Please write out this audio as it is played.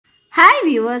Hi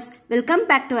viewers, welcome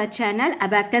back to our channel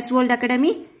Abacus World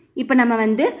Academy. இப்போ நம்ம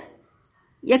வந்து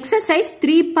exercise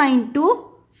 3.2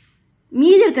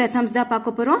 மீதி இருக்கிற sums தான்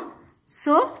பார்க்க போறோம்.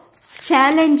 So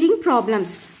challenging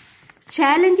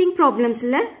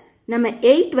problemsல நம்ம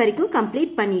 8 வரைக்கும்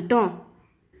complete பண்ணிட்டோம்.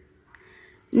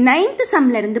 9th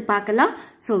sumல இருந்து பார்க்கலாம்.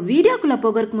 So வீடியோக்குள்ள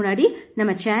போகிறதுக்கு முன்னாடி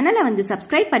நம்ம சேனலை வந்து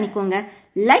subscribe பண்ணிக்கோங்க,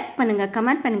 லைக் பண்ணுங்க,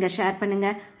 கமெண்ட் பண்ணுங்க, ஷேர் பண்ணுங்க.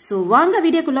 So வாங்க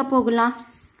வீடியோக்குள்ள போகலாம்.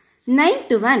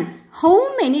 9th one, how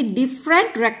many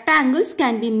different rectangles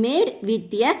can be made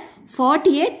with a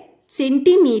 48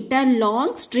 centimeter long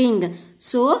string?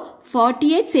 So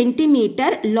 48 centimeter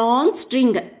long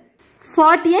string.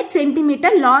 48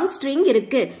 centimeter long string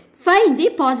இருக்கு. Find the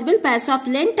possible pairs of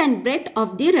length and breadth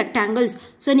of the rectangles.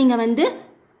 So நீங்க வந்து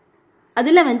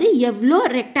அதுல வந்து எவ்வளோ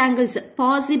rectangles,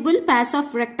 possible pairs of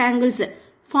rectangles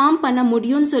form பண்ண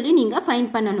முடியும்னு சொல்லி நீங்க find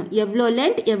பண்ணணும். எவ்வளோ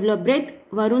length, எவ்வளோ breadth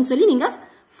வரும்னு சொல்லி நீங்க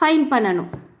find பண்ணணும்.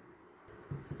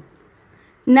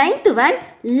 9th one,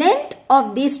 length of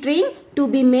the string to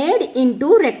be made into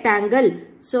rectangle.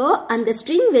 So அந்த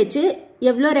string வச்சு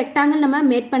எவ்வளோ rectangle நம்ம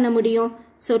மேட் பண்ண முடியும்?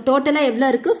 So டோட்டலா எவ்வளோ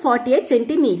இருக்கு? 48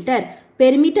 centimeter.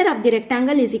 Perimeter of the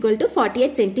rectangle is equal to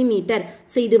 48 centimeter.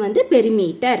 So இது வந்து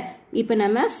perimeter. இப்போ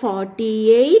நம்ம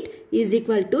 48 is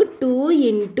equal to 2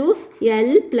 into L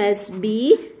plus B.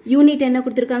 Unit என்ன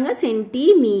கொடுத்திருக்காங்க?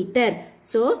 சென்டிமீட்டர்.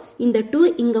 So இந்த 2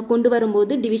 இங்க கொண்டு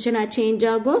வரும்போது division change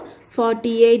ஆகும்.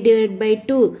 48 divided by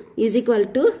 2 is equal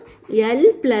to L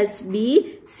plus B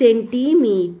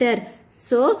centimeter.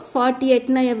 So 48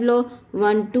 na எவ்வளோ?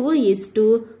 1 2 is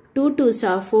 2, 2 2s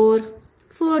are 4,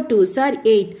 4 2s are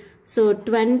 8. So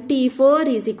 24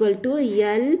 is equal to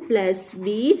L plus B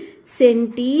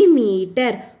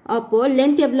centimeter. அப்போ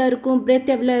length எவ்வளோ இருக்கும்? breadth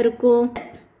எவ்வளோ இருக்கும்?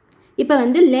 இப்போ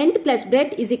வந்து length plus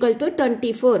breadth is equal to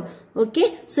 24. Okay,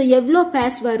 so எவ்வளோ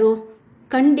pairs வரும்?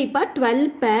 கண்டிப்பா 12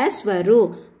 pairs வரும்.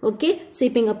 Okay, so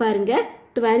இப்போ இங்க பாருங்க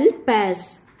 12 pairs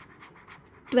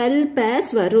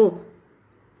வரும்.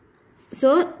 So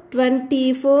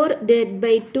 24 divided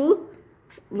by 2,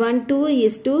 1 2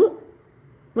 is 2,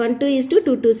 1 2 is 2,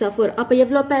 2 2s are 4. அப்போ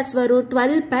எவ்வளோ pairs வரும்?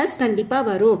 12 pairs கண்டிப்பா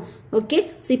வரும். Okay,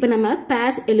 so இப்போ நம்ம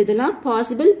pairs எழுதலாம்.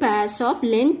 Possible pairs of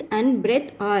length and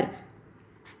breadth are.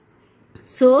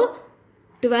 So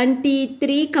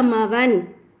 23,1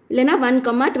 இல்லனா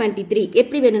 1,23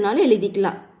 எப்படி வேணும்னாலும்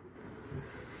எழுதிக்கலாம்.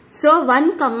 So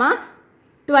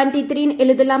 1,23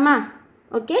 எழுதலாமா?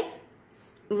 Okay,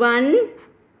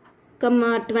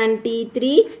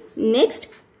 1,23. next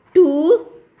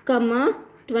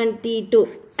 2,22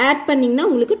 ஆட் பண்ணீங்கன்னா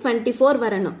உங்களுக்கு 24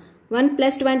 வரணும். 1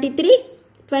 plus 23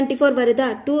 24 வருதா?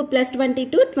 2 plus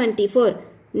 22 24.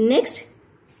 next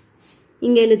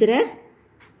இங்க எழுதுற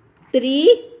 3,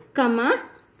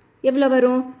 எவ்வளோ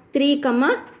வரும்?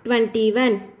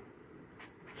 3,21,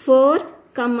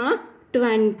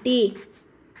 4,20,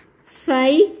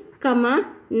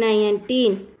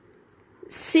 5,19,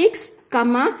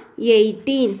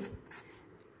 6,18,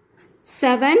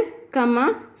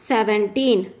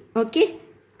 7,17. okay,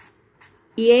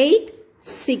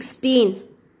 8,16,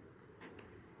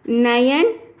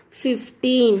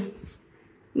 9,15.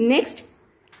 next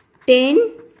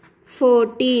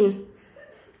 10,14.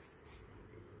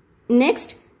 next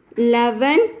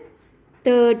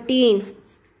 11,13.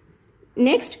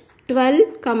 next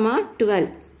 12,12.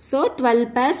 so 12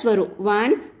 pairs வரும்.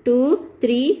 1 2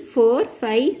 3 4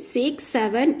 5 6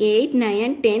 7 8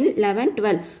 9 10 11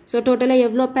 12. so டோட்டலா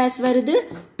எவ்வளோ pairs வருது?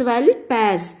 12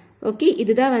 pairs. okay,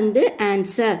 இதுதான் வந்து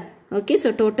answer. okay, so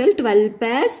total 12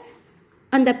 pairs.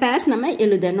 அந்த pairs நம்ம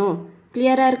எழுதணும்.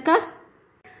 கிளியரா இருக்கா?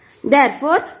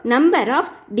 Therefore, number of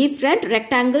different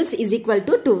rectangles is equal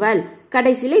to 12.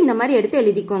 கடைசில இந்த மாதிரி எடுத்து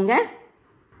எழுதிக்கோங்க.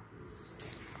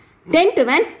 10th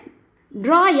one,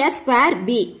 draw a square B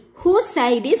whose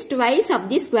side is twice of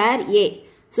the square A.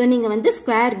 So நீங்க வந்து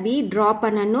square B draw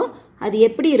பண்ணணும். அது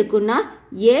எப்படி இருக்குன்னா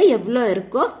A எவ்வளோ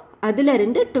இருக்கோ அதுல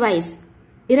இருந்து twice,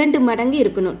 2 மடங்கு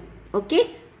இருக்கணும். okay,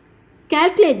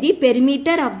 calculate the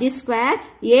perimeter of the square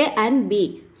A and B.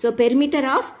 so perimeter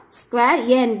of square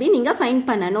A and B நீங்க find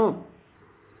பண்ணணும்.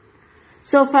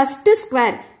 so first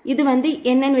square இது வந்து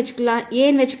என்னன்னு வெச்சுக்கலாம்? A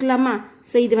ன்னு வெச்சுக்கலாமா?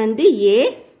 so இது வந்து A,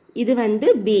 இது வந்து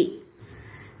B.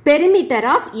 perimeter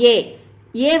of A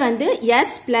வந்து S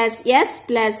plus S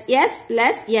plus S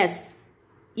plus S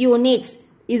units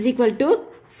is equal to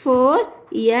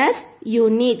 4S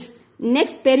units.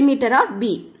 next perimeter of B.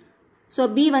 so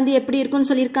B வந்து எப்படி இருக்குன்னு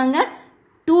சொல்லியிருக்காங்க?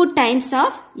 2 times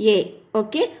of A.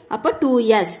 okay, அப்போ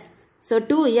 2S. so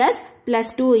 2S plus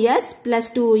 2S plus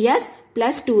 2S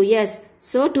plus 2S.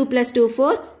 so 2 plus 2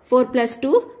 4, 4 plus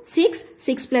 2 6,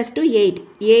 6 plus 2 8,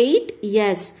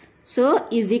 8S. so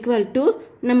is equal to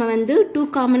நம்ம வந்து 2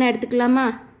 காமனா எடுத்துக்கலாமா?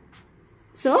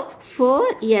 So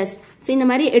 4s. So இந்த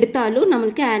மாதிரி எடுத்தாலும்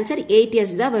நமக்கு ஆன்சர்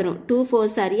 8s தான் வரும். 2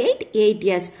 4s are 8,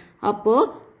 8s. அப்போ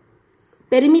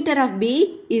perimeter of B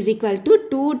is equal to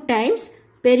 2 times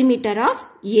perimeter of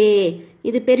A.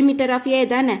 இது perimeter of A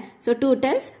தானே. So 2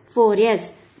 times 4s.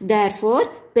 Therefore,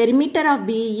 perimeter of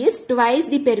B is twice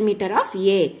the perimeter of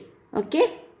A. Okay.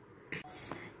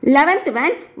 11th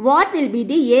one, what will be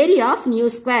the area of new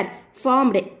square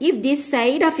formed if this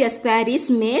side of a square is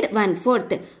made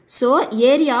 1/4? So,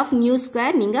 area of new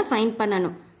square நீங்க find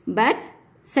பண்ணணும். But,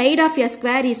 side of a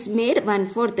square is made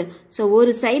 1/4. So,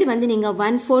 ஒரு side வந்து நீங்க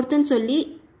 1/4 சொல்லி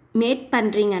made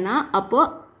பண்றீங்கன்னா, அப்போ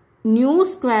new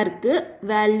squareக்கு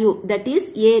value, that is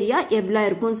area எவ்வளோ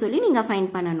இருக்கும்னு சொல்லி நீங்க find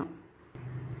பண்ணணும்.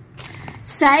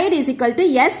 Side is equal to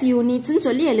S units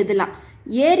சொல்லி எழுதலாம்.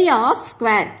 Area of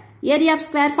square. Area of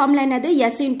square formula என்னது?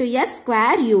 S into S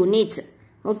square units.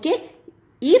 Okay.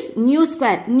 If new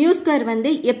square வந்து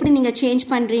எப்படி நீங்க change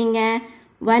பண்றீங்க?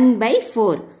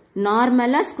 1/4.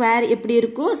 நார்மலா square எப்படி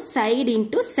இருக்கும்? Side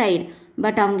into side.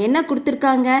 But அவங்க என்ன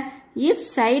கொடுத்திருக்காங்க? If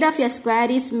side of a square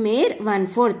is made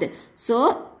 1/4. So,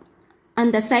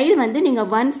 அந்த side வந்து நீங்க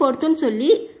 1/4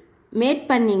 சொல்லி மேட்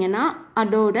பண்ணீங்கன்னா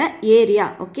அதோட ஏரியா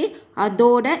ஓகே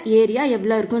அதோட ஏரியா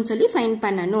எவ்வளோ இருக்குன்னு சொல்லி ஃபைண்ட்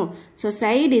பண்ணணும். So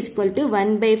side is equal to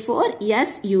 1/4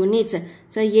 S units.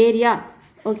 So area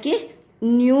okay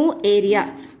new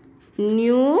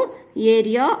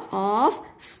area of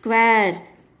square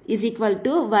is equal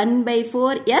to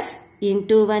 1/4 S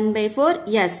into 1/4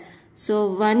 S. So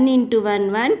 1 into 1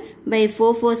 1 by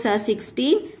 4 4s are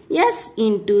 16 S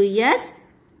into S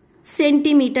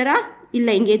சென்டிமீட்டரா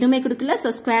இல்லை இங்கே எதுவுமே கொடுக்கல. So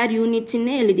square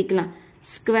யூனிட்ஸ்ன்னு எழுதிக்கலாம்.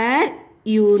 Square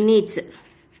units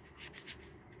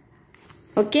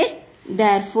okay.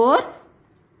 Therefore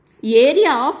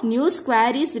area of new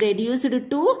square is reduced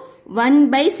to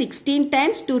 1/16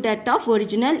 times to that of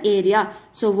original area.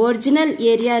 So original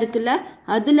area இருக்குல்ல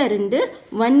அதுல இருந்து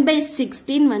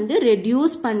 1/16 வந்து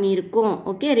reduce பண்ணியிருக்கோம்.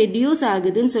 ஓகே ரெடியூஸ்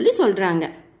ஆகுதுன்னு சொல்லி சொல்றாங்க.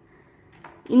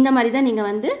 இந்த மாதிரி தான் நீங்க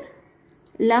வந்து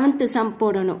 11th சம்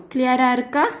போடணும். கிளியரா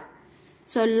இருக்கா?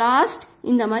 So last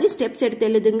இந்த மாதிரி ஸ்டெப்ஸ் எடுத்து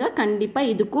எழுதுங்க. கண்டிப்பா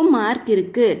இதுக்கும் மார்க்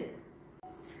இருக்கு.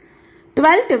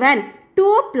 12th one,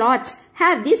 two plots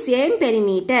have the same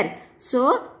perimeter. So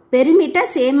perimeter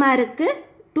சேமா இருக்கு.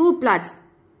 two plots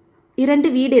இரண்டு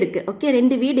வீடு இருக்கு. ஓகே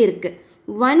ரெண்டு வீடு இருக்கு.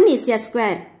 one is a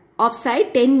square of side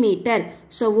 10 meter.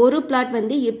 So ஒரு plot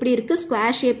வந்து எப்படி இருக்கு?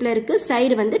 ஸ்கொயர் ஷேப்ல இருக்கு.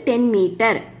 சைடு வந்து 10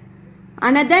 meter.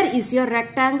 Another is your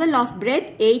rectangle of breadth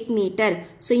 8 meter.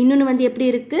 So இன்னொன்னு வந்து எப்படி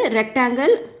இருக்கு?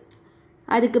 rectangle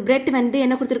அதுக்கு breadth வந்து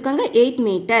என்ன கொடுத்திருக்காங்க? 8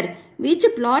 meter. Which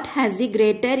plot has the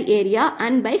greater area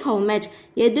and by how much?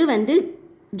 எது வந்து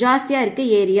ஜாஸ்தியா இருக்கு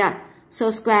ஏரியா? So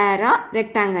ஸ்கொயரா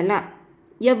ரெக்டாங்கலா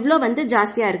எவ்வளோ வந்து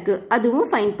ஜாஸ்தியா இருக்கு அதுவும்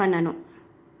ஃபைண்ட் பண்ணணும்.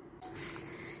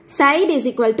 Side is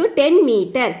equal to 10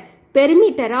 meter.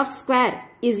 Perimeter of square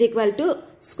is equal to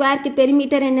ஸ்கொயருக்கு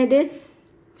perimeter என்னது?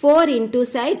 4 into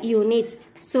side units.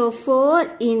 So 4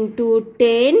 into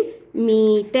 10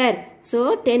 meter. So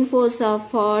 10 4s are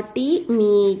 40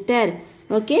 meter.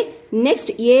 Okay. Next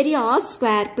area of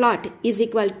square plot is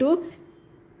equal to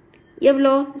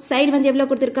எவ்வளோ? Side வந்து எவ்வளோ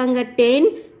கொடுத்திருக்காங்க? 10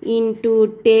 into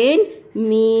 10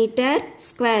 meter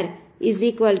square is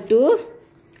equal to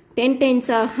 10 10s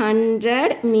are 100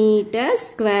 meter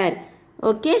square.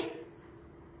 Okay.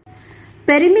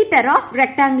 Perimeter of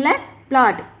rectangular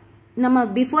plot. நம்ம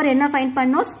before என்ன find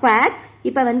பண்ணோம்? Square.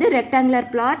 இப்போ வந்து rectangular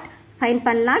plot find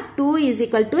பண்ணலாம். 2 is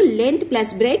equal to length plus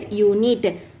breadth unit.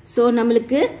 So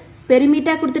நம்மளுக்கு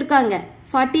பெரிமீட்டர் கொடுத்துருக்காங்க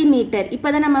 40 மீட்டர். இப்போ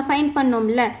தான் நம்ம ஃபைண்ட்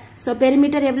பண்ணோம்ல. ஸோ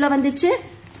பெரிமீட்டர் எவ்வளோ வந்துச்சு?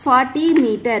 40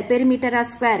 metre. Perimeter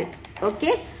of square.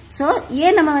 Okay. So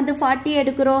ஏன் நம்ம வந்து 40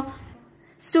 எடுக்கிறோம்?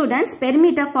 ஸ்டூடெண்ட்ஸ்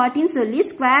பெரிமீட்டர் 40 சொல்லி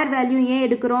ஸ்கொயர் வேல்யூ ஏன்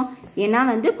எடுக்கிறோம்? ஏன்னா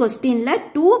வந்து கொஸ்டின்ல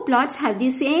 2 plots have the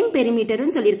same perimeter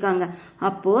சொல்லியிருக்காங்க.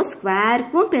 அப்போ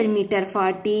ஸ்கொயருக்கும் பெரிமீட்டர்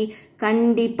 40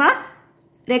 கண்டிப்பா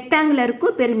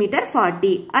ரெக்டாங்குலருக்கும் பெரிமீட்டர்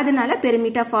 40. அதனால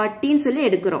பெரிமீட்டர் 40 சொல்லி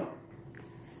எடுக்கிறோம்.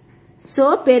 ஸோ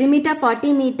பெரிமீட்டர்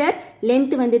 40 மீட்டர்,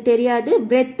 லென்த் வந்து தெரியாது,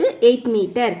 breadth 8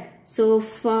 metre. So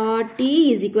 40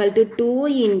 is equal to 2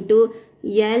 into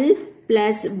L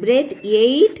plus breadth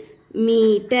 8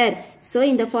 metre. So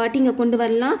இந்த 40 இங்க கொண்டு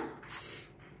வரலாம்.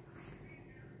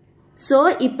 ஸோ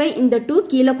இப்போ இந்த 2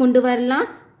 கீழே கொண்டு வரலாம்.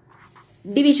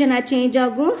 டிவிஷனா சேஞ்ச்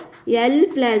ஆகும். L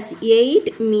plus 8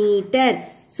 metre.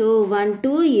 So 1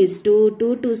 2 is 2,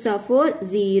 2 2s are 4,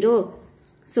 0.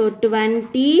 So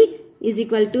 20 is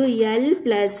equal to L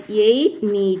plus 8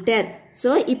 metre. So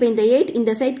இப்போ இந்த 8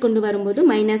 இந்த சைட் கொண்டு வரும்போது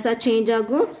மைனஸா சேஞ்ச்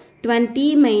ஆகும். 20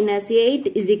 minus 8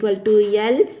 is equal to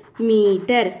L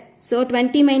metre. So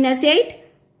 20 minus 8,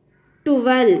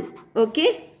 12, okay,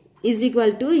 is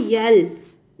equal to L.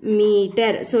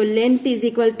 meter. So length is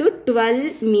equal to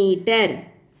 12 meter.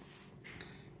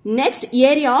 Next,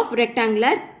 area of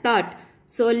rectangular plot.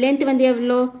 So length வந்து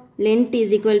எவ்வளோ? Length is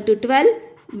equal to 12,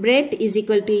 breadth is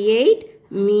equal to 8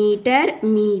 meter.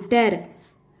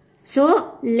 So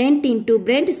length into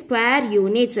breadth square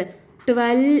units.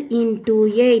 12 into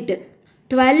 8.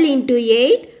 12 into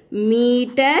 8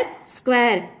 meter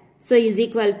square. So is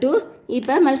equal to,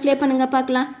 இப்போ multiply பண்ணுங்க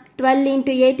பார்க்கலாம். 12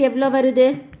 into 8 எவ்வளோ வருது?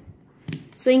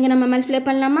 So இங்க நம்ம multiply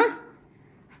பண்ணலாமா?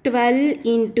 12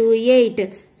 into 8.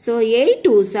 So 8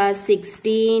 2s are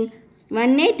 16.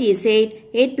 1 8 is 8.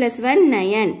 8 plus 1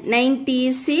 9.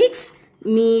 96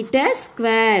 meter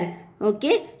square.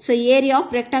 Okay. So area of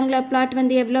rectangular plot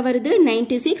வந்து எவ்வளோ வருது?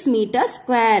 96 meter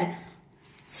square.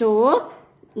 So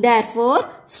therefore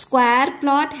square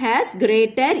plot has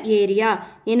greater area.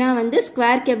 ஏன்னா வந்து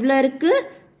ஸ்கொயருக்கு எவ்வளோ இருக்கு?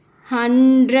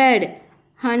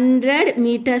 100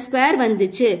 meter square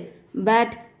வந்துச்சு. But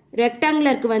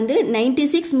rectangularக்கு வந்து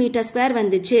 96 meter square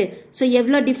வந்துச்சு. So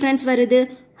எவ்வளோ difference வருது?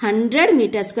 100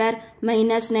 meter square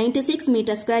minus 96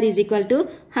 meter square is equal to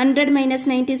 100 minus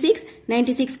 96.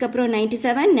 96 க்கு அப்புறம்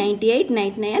 97, 98,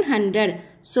 99, 100.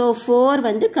 So 4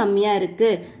 வந்து கம்மியா இருக்கு.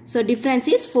 So difference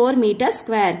is 4 meter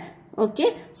square. Okay.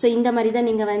 So இந்த மாதிரி தான்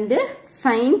நீங்க வந்து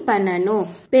find பண்ணணும்.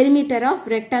 Perimeter of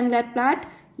rectangular plot,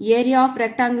 area of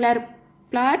rectangular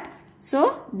plot. So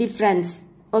difference.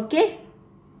 Okay.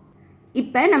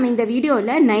 இப்போ நம்ம இந்த வீடியோல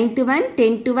 9th one,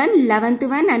 10th one, 11th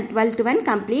one and 12th one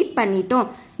complete பண்ணிட்டோம்.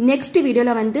 Next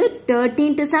வீடியோல வந்து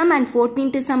 13th sum and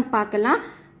 14th sum பார்க்கலாம்.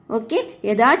 ஓகே,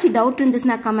 ஏதாச்சும் டவுட்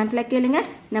இருந்துச்சுன்னா கமெண்ட்ல கேளுங்க.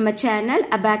 நம்ம சேனல்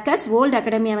Abacus World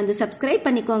Academy வந்து subscribe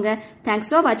பண்ணிக்கோங்க. Thanks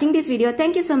for watching this video.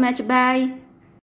 Thank you so much. Bye.